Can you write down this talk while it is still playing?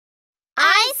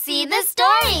See the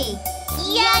story.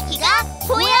 이야기가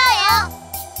보여요.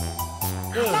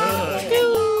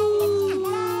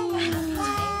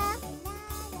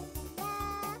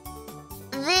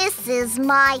 This is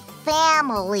my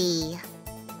family.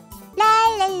 La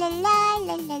la la la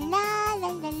la la la la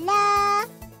la la.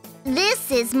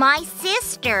 This is my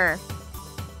sister.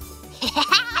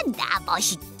 나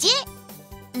멋있지?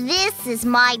 This is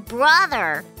my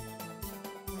brother.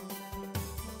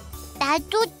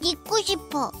 나도 있고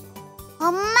싶어.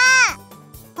 엄마!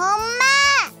 엄마!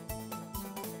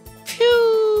 Phew!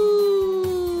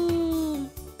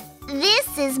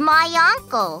 This is my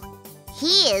uncle.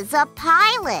 He is a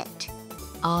pilot.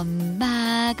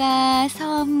 엄마가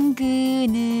섬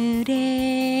그늘에.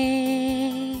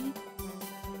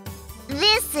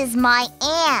 This is my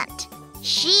aunt.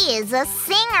 She is a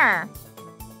singer.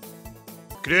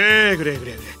 그래.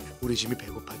 우리 짐이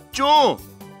배고팠죠?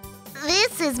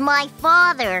 This is my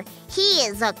father. He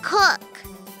is a cook.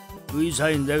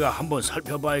 의사인 내가 한번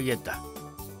살펴봐야겠다.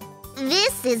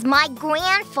 This is my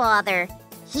grandfather.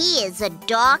 He is a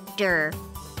doctor.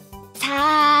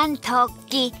 산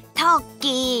토끼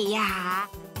토끼야.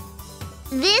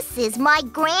 This is my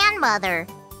grandmother.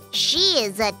 She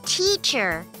is a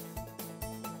teacher.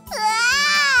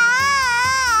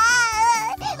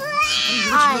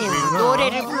 아유,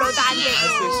 노래를 불러도 안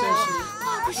되고.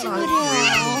 무슨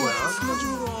노래야?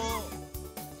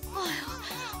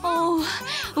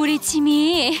 우리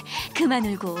지미 그만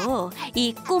울고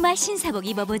이 꼬마 신사복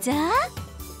입어보자.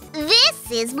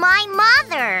 This is my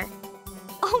mother.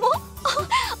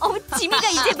 지미가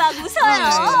이제 막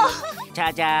웃어요.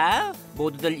 자자,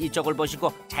 모두들 이쪽을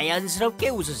보시고 자연스럽게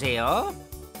웃으세요.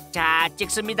 자,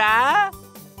 찍습니다.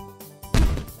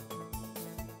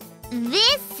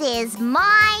 This is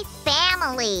my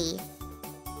family.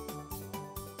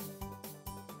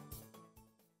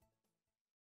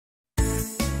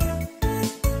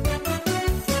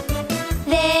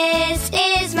 This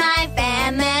is my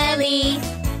family.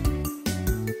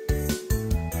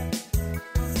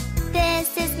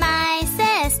 This is my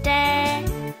sister.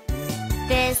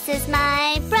 This is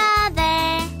my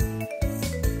brother.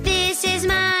 This is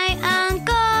my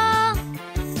uncle.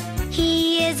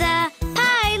 He is a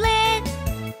pilot.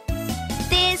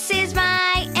 This is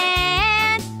my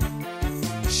aunt.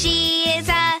 She is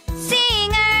a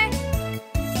singer.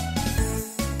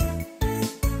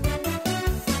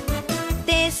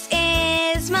 This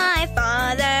is my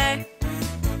father.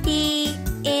 He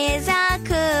is a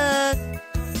cook.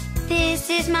 This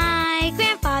is my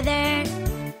grandfather.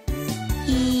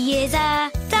 He is a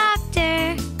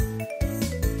doctor.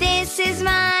 This is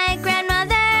my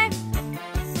grandmother.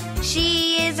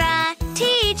 She is a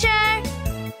teacher.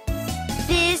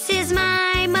 This is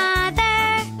my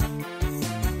mother.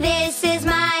 This is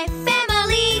my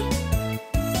family.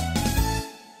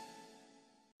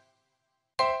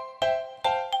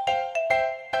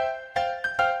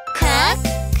 Cook,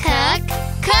 cook,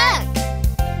 cook.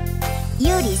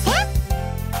 요리